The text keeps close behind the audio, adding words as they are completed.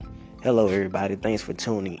Hello, everybody. Thanks for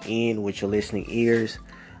tuning in with your listening ears.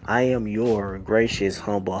 I am your gracious,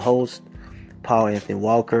 humble host, Paul Anthony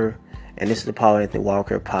Walker, and this is the Paul Anthony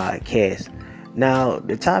Walker podcast. Now,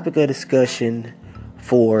 the topic of discussion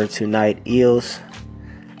for tonight is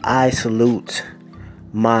I salute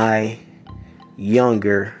my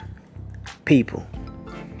younger people.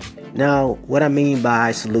 Now, what I mean by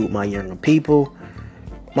I salute my younger people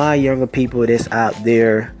that's out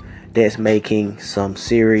there that's making some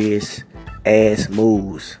serious ass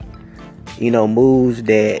moves. Moves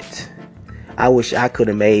that I wish I could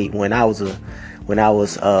have made when I was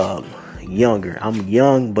younger. I'm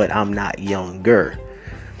young, but I'm not younger,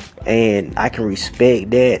 and I can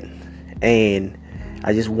respect that. And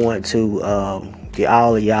I just want to get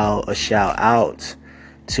all of y'all a shout out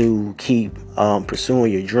to keep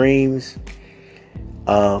pursuing your dreams.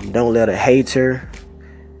 Don't let an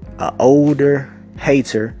older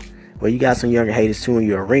hater. Well, you got some younger haters too in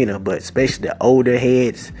your arena, but especially the older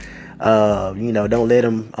heads. Don't let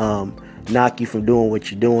them knock you from doing what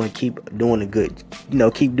you're doing. Keep doing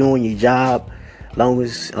keep doing your job. Long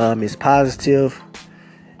as it's positive,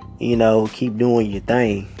 keep doing your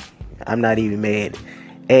thing. I'm not even mad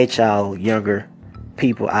at y'all younger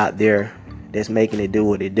people out there that's making it do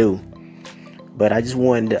what it do. But I just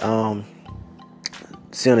wanted to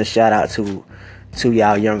send a shout out to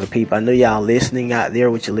y'all younger people. I know y'all listening out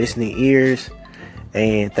there with your listening ears,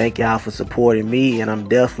 and thank y'all for supporting me, and I'm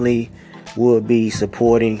definitely will be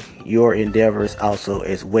supporting your endeavors also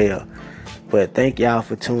as well. But thank y'all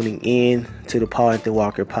for tuning in to the Paul Anthony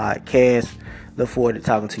Walker podcast. Look forward to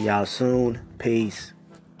talking to y'all soon. Peace.